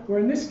know, or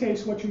in this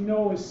case what you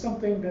know is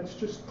something that's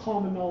just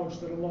common knowledge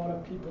that a lot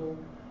of people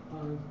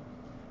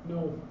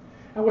know.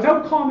 And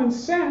without common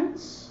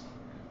sense,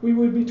 we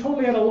would be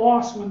totally at a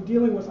loss when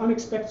dealing with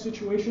unexpected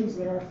situations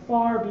that are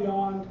far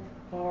beyond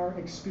our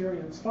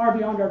experience, far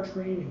beyond our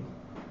training.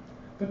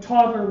 The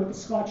toddler with the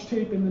Scotch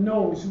tape in the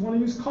nose. You want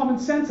to use common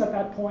sense at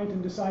that point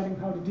in deciding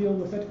how to deal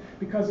with it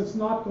because it's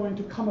not going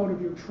to come out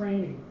of your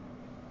training.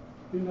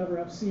 You never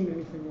have seen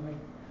anything like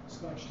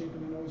Scotch tape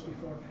in the nose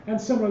before. And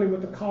similarly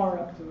with the car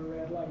up to the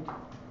red light.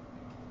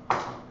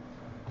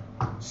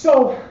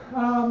 So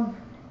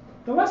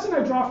the lesson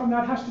I draw from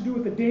that has to do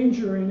with the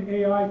danger in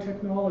AI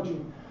technology.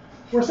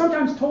 We're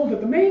sometimes told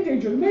that the main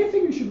danger, the main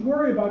thing you should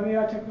worry about in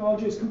AI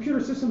technology is computer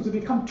systems that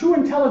become too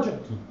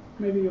intelligent.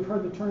 Maybe you've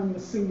heard the term the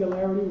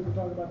singularity. We can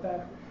talk about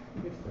that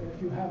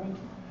if you haven't.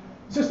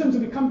 Systems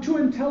that become too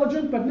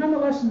intelligent, but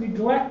nonetheless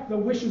neglect the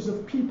wishes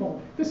of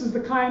people. This is the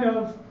kind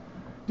of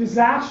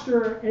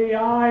disaster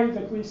AI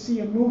that we see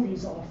in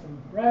movies often,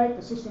 right?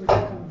 The systems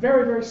become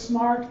very, very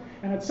smart,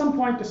 and at some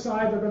point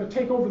decide they're going to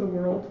take over the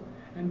world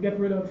and get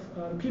rid of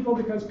people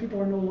because people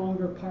are no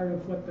longer part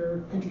of what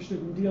they're interested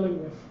in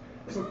dealing with.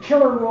 So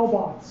killer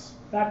robots,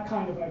 that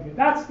kind of idea.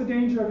 That's the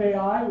danger of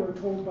AI, we're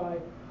told by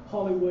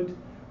Hollywood.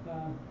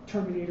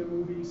 Terminator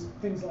movies,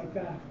 things like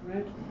that,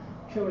 right?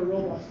 Killer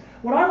robots.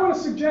 What I want to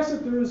suggest is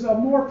that there's a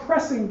more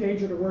pressing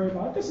danger to worry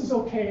about. This is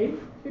okay.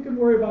 You can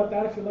worry about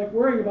that if you like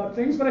worrying about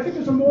things, but I think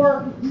there's a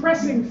more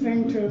pressing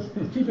thing to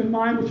keep in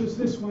mind, which is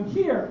this one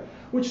here,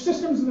 which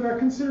systems that are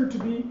considered to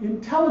be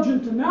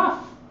intelligent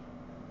enough,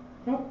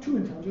 not too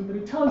intelligent, but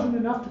intelligent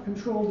enough to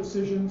control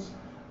decisions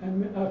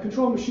and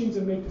control machines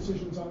and make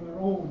decisions on their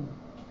own.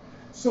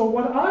 So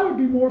what I would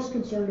be most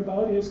concerned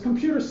about is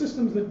computer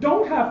systems that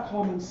don't have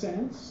common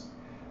sense,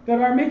 that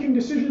are making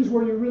decisions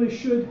where you really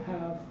should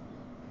have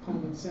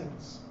common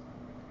sense.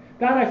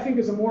 That, I think,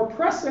 is a more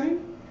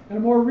pressing and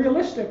a more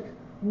realistic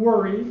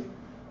worry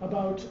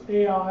about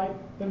AI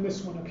than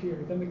this one up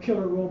here, than the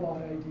killer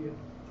robot idea,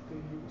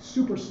 the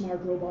super smart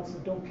robots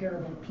that don't care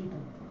about people.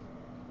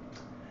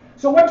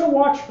 So what to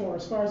watch for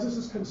as far as this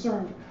is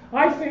concerned?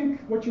 I think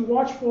what you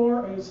watch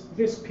for is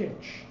this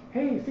pitch.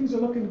 Hey, things are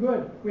looking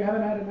good. We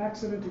haven't had an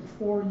accident in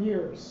 4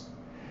 years.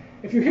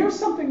 If you hear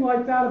something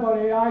like that about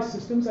AI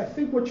systems, I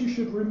think what you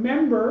should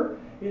remember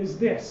is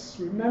this.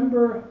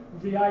 Remember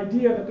the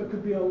idea that there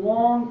could be a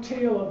long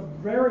tail of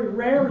very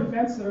rare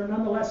events that are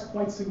nonetheless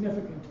quite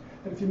significant.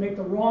 That if you make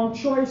the wrong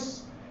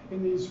choice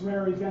in these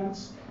rare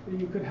events,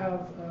 you could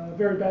have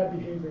very bad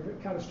behavior,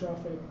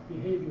 catastrophic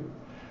behavior.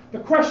 The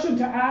question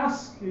to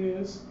ask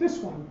is this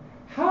one.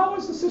 How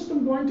is the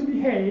system going to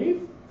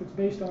behave, if it's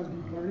based on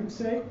deep learning,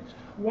 say,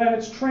 when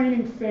its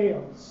training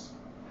fails?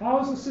 How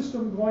is the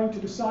system going to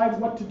decide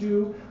what to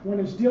do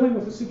when it's dealing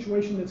with a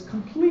situation that's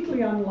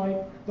completely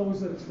unlike those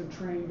that it's been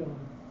trained on?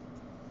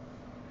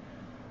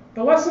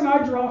 The lesson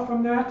I draw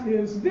from that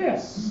is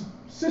this.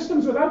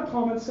 Systems without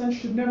common sense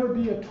should never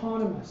be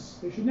autonomous.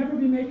 They should never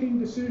be making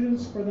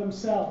decisions for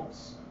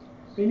themselves.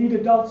 They need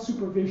adult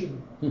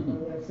supervision, my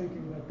way of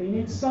thinking that. They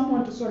need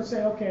someone to sort of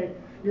say, okay,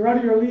 you're out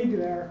of your league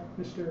there,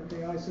 Mr.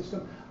 AI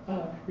system.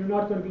 You're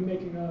not going to be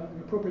making an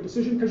appropriate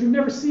decision because you've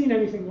never seen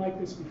anything like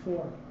this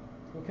before.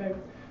 Okay?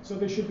 So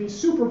they should be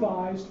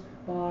supervised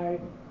by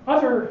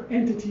other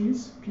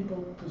entities, people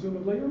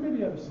presumably, or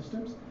maybe other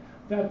systems,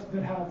 that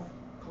have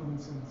common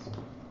sense.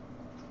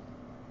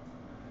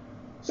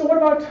 So what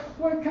about,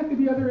 why can't there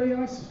be other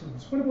AI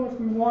systems? What about if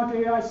we want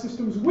AI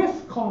systems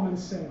with common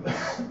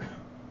sense?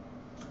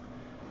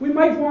 We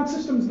might want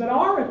systems that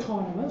are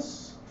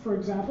autonomous, for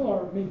example,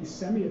 or maybe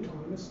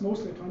semi-autonomous,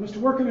 mostly autonomous, to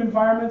work in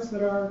environments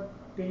that are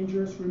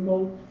dangerous,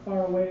 remote,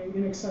 far away,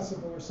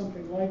 inaccessible, or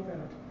something like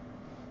that.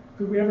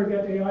 Could we ever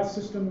get AI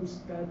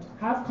systems that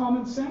have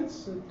common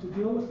sense to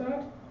deal with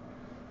that?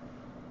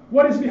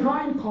 What is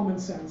behind common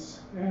sense?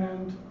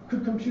 And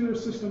could computer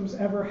systems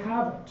ever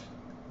have it?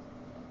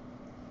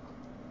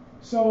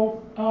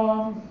 So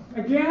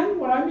again,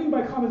 what I mean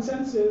by common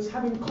sense is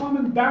having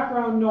common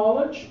background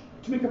knowledge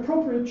to make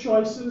appropriate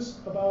choices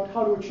about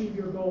how to achieve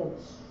your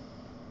goals.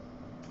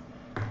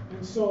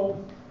 And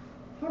so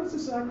how does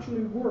this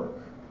actually work?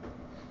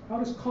 How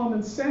does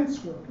common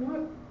sense work?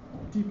 Not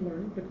deep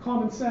learning, but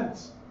common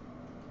sense.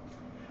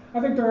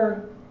 I think there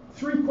are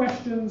three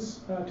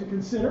questions to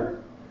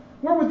consider.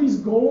 Where would these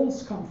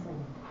goals come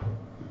from?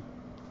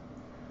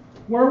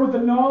 Where would the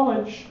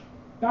knowledge,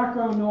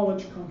 background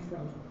knowledge, come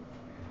from?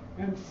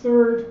 And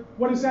third,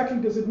 what exactly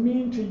does it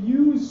mean to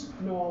use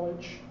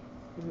knowledge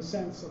in the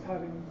sense of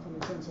having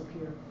common sense up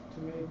here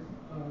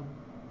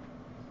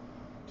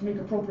to make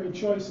appropriate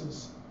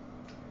choices?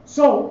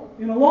 So,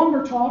 in a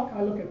longer talk,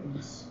 I look at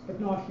these, but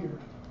not here.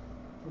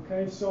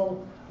 Okay,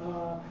 so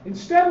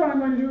instead what I'm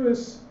going to do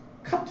is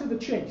cut to the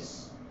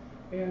chase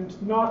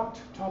and not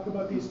talk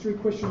about these three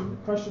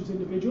questions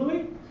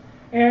individually.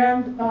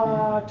 And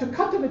to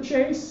cut to the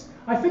chase,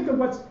 I think that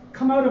what's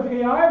come out of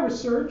AI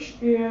research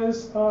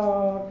is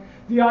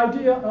the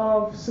idea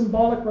of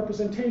symbolic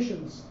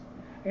representations.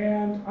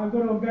 And I'm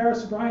going to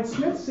embarrass Brian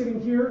Smith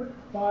sitting here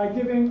by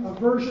giving a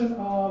version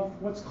of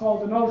what's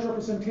called the knowledge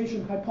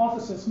representation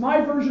hypothesis. My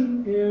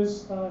version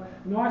is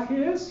not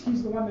his.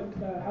 He's the one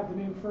that had the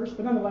name first.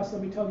 But nonetheless,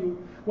 let me tell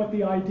you what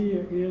the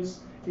idea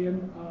is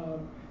in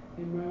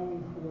my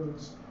own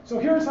words. So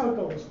here's how it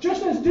goes.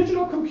 Just as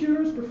digital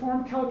computers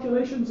perform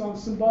calculations on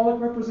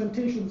symbolic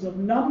representations of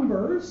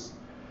numbers,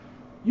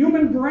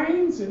 human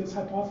brains, it is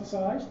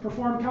hypothesized,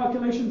 perform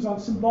calculations on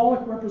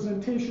symbolic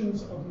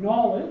representations of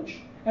knowledge,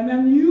 and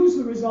then use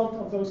the result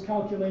of those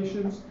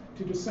calculations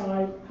to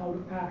decide how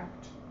to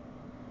act.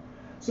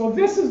 So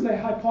this is the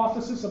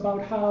hypothesis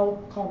about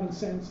how common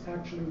sense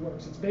actually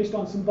works. It's based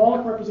on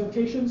symbolic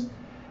representations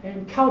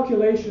and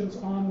calculations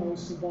on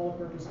those symbolic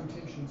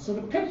representations. So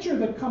the picture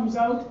that comes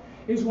out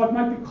is what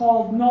might be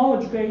called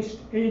knowledge-based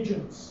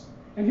agents.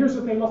 And here's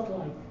what they look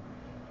like.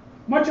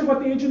 Much of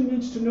what the agent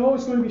needs to know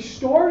is going to be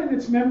stored in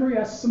its memory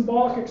as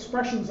symbolic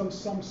expressions of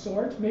some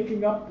sort,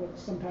 making up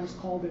what's sometimes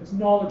called its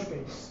knowledge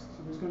base.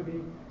 So there's going to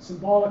be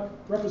symbolic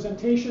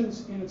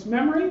representations in its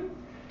memory.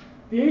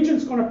 The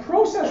agent's going to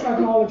process that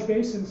knowledge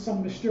base in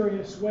some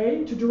mysterious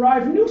way to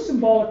derive new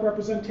symbolic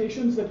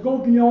representations that go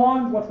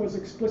beyond what was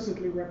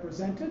explicitly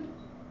represented.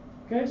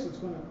 Okay, so it's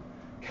going to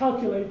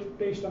calculate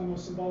based on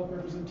those symbolic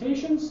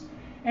representations.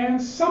 And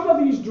some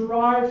of these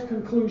derived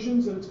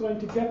conclusions that it's going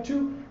to get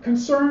to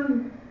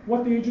concern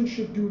what the agent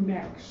should do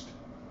next.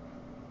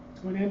 It's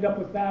going to end up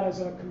with that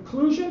as a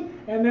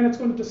conclusion, and then it's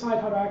going to decide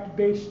how to act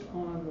based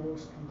on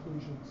those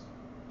conclusions.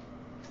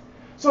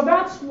 So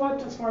that's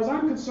what, as far as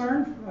I'm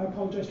concerned, I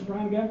apologize to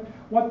Brian again,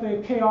 what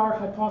the KR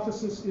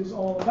hypothesis is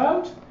all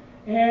about.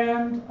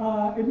 And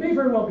it may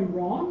very well be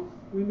wrong.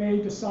 We may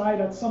decide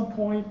at some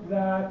point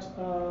that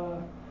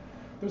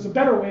there's a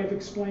better way of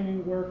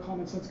explaining where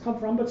common sense comes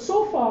from. But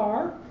so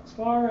far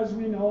as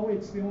we know,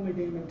 it's the only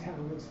game in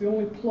town. It's the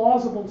only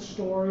plausible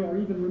story, or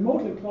even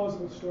remotely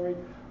plausible story,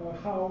 about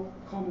how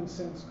common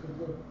sense could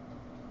work.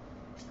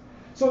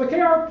 So the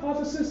KR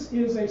hypothesis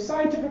is a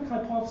scientific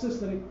hypothesis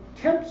that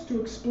attempts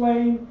to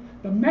explain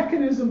the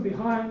mechanism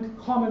behind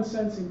common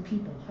sense in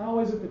people. How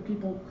is it that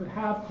people could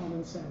have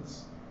common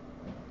sense?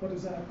 What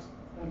does that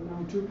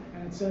amount to?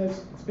 And it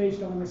says it's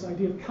based on this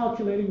idea of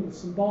calculating with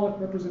symbolic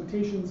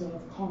representations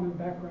of common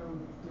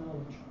background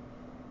knowledge.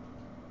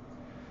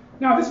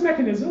 Now this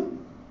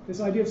mechanism,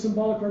 this idea of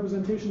symbolic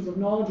representations of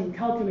knowledge and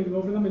calculating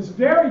over them, is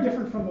very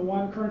different from the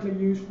one currently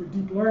used for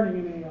deep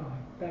learning in AI.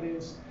 That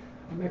is,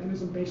 a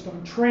mechanism based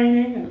on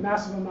training and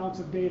massive amounts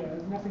of data. It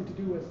has nothing to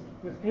do with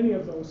any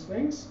of those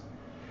things.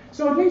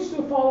 So it leads to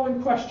the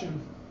following question.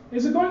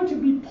 Is it going to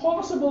be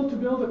possible to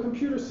build a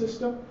computer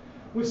system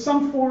with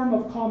some form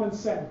of common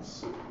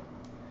sense?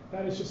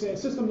 That is to say, a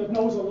system that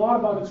knows a lot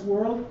about its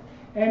world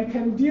and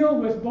can deal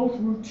with both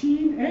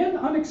routine and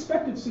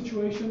unexpected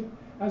situations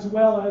as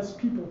well as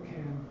people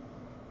can.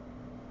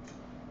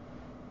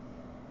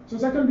 So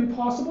is that going to be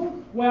possible?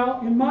 Well,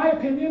 in my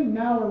opinion,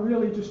 now we're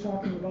really just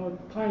talking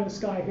about pie in the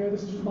sky here.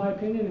 This is just my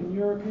opinion, and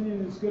your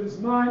opinion is as good as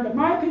mine. But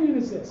my opinion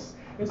is this,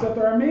 is that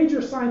there are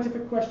major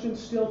scientific questions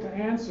still to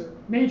answer.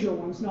 Major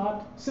ones,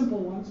 not simple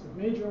ones, but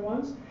major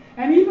ones.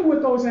 And even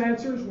with those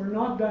answers, we're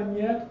not done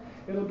yet.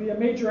 It'll be a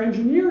major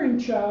engineering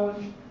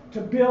challenge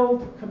to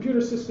build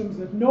computer systems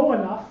that know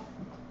enough,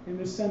 in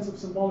this sense of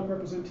symbolic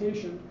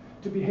representation,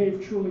 to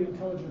behave truly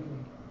intelligently.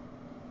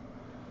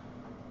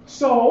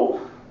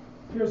 So,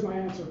 here's my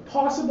answer.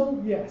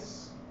 Possible?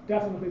 Yes,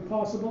 definitely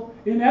possible.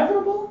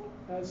 Inevitable?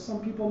 as some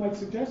people might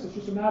suggest. It's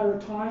just a matter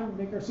of time.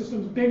 Make our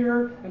systems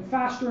bigger and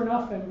faster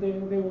enough, and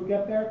they will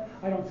get there.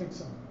 I don't think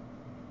so.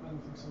 I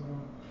don't think so at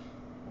all.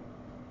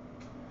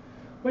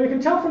 Well, you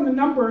can tell from the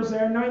numbers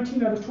there,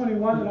 19 out of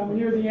 21, that I'm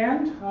near the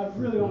end. I've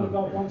really only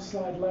got one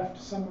slide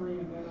left, summary,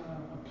 and then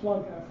a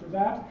plug after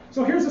that.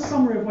 So here's a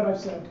summary of what I've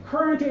said.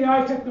 Current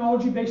AI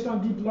technology based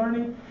on deep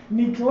learning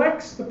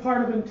neglects the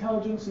part of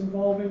intelligence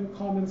involving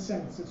common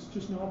sense. It's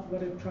just not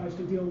what it tries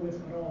to deal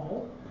with at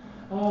all.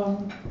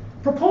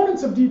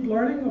 Proponents of deep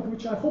learning, of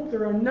which I hope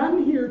there are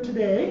none here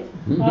today,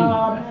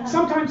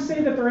 sometimes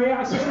say that their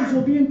AI systems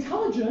will be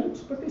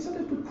intelligent, but they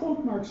sometimes put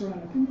quote marks around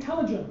it,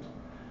 intelligent.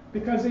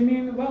 Because they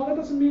mean, well, that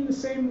doesn't mean the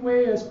same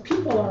way as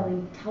people are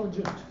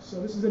intelligent.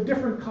 So this is a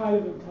different kind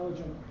of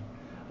intelligent.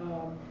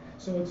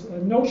 So it's a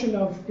notion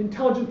of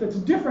intelligent that's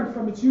different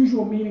from its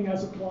usual meaning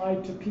as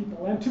applied to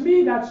people. And to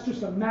me, that's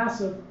just a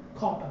massive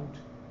cop-out.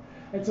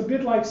 It's a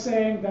bit like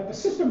saying that the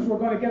systems we're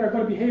going to get are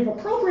going to behave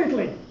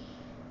appropriately,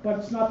 but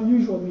it's not the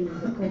usual meaning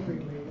of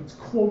appropriately. It's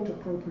quote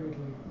appropriately.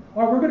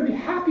 Or we're going to be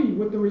happy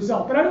with the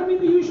result. But I don't mean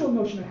the usual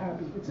notion of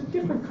happy. It's a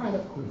different kind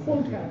of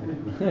quote happy.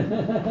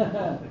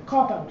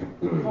 Cop-out.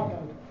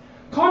 Cop-out.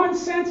 Common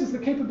sense is the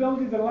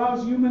capability that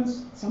allows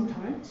humans,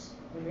 sometimes,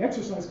 when they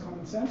exercise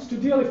common sense, to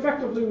deal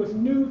effectively with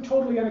new,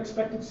 totally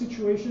unexpected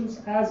situations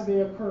as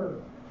they occur.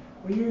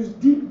 We use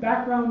deep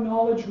background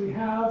knowledge we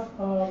have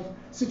of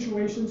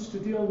situations to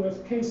deal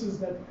with cases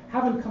that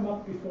haven't come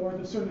up before.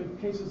 There's certainly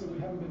cases that we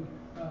haven't been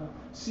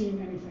seeing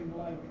anything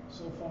like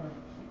so far.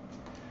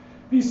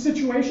 These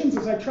situations,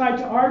 as I tried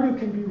to argue,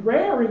 can be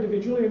rare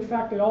individually. In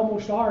fact, they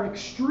almost are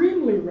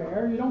extremely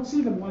rare. You don't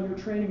see them while you're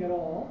training at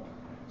all.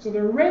 So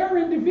they're rare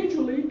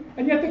individually,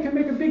 and yet they can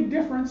make a big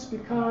difference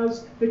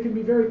because they can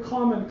be very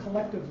common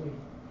collectively.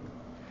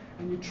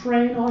 And you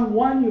train on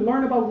one, you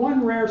learn about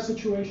one rare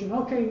situation.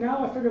 Okay,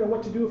 now I figured out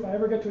what to do if I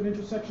ever get to an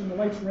intersection and the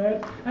light's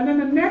red. And then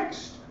the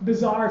next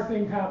bizarre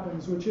thing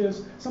happens, which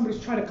is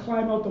somebody's trying to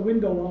climb out the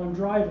window while I'm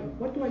driving.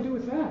 What do I do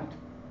with that?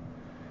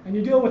 And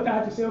you deal with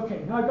that, you say,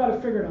 okay, now I've got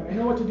it figured out. I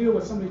know what to do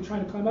with somebody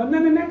trying to climb out. And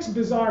then the next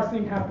bizarre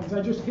thing happens.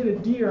 I just hit a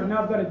deer, and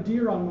now I've got a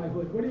deer on my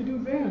hood. What do you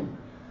do then?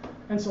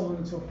 And so on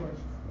and so forth.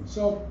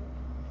 So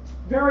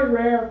very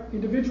rare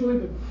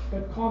individually,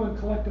 but common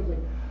collectively.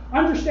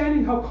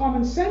 Understanding how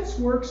common sense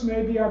works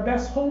may be our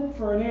best hope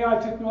for an AI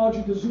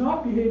technology does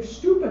not behave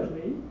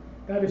stupidly,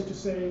 that is to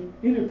say,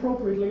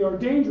 inappropriately or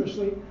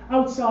dangerously,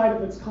 outside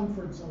of its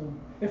comfort zone.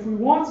 If we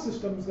want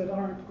systems that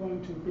aren't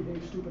going to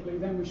behave stupidly,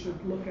 then we should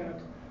look at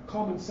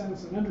common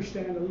sense and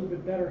understand a little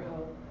bit better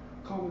how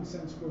common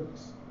sense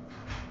works.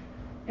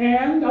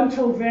 And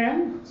until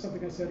then,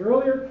 something I said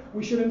earlier,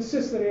 we should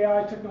insist that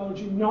AI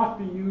technology not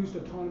be used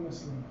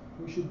autonomously.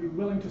 We should be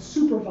willing to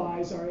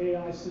supervise our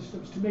AI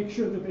systems to make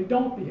sure that they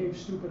don't behave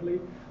stupidly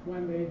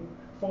when they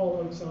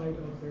fall outside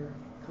of their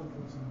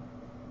comfort zone.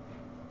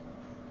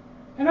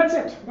 And that's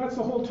it. That's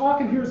the whole talk,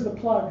 and here's the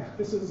plug.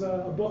 This is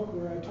a book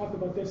where I talk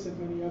about this and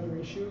many other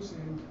issues,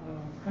 and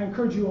I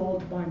encourage you all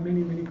to buy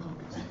many, many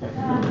copies.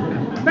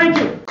 Thank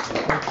you.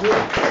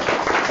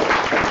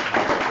 Thank you.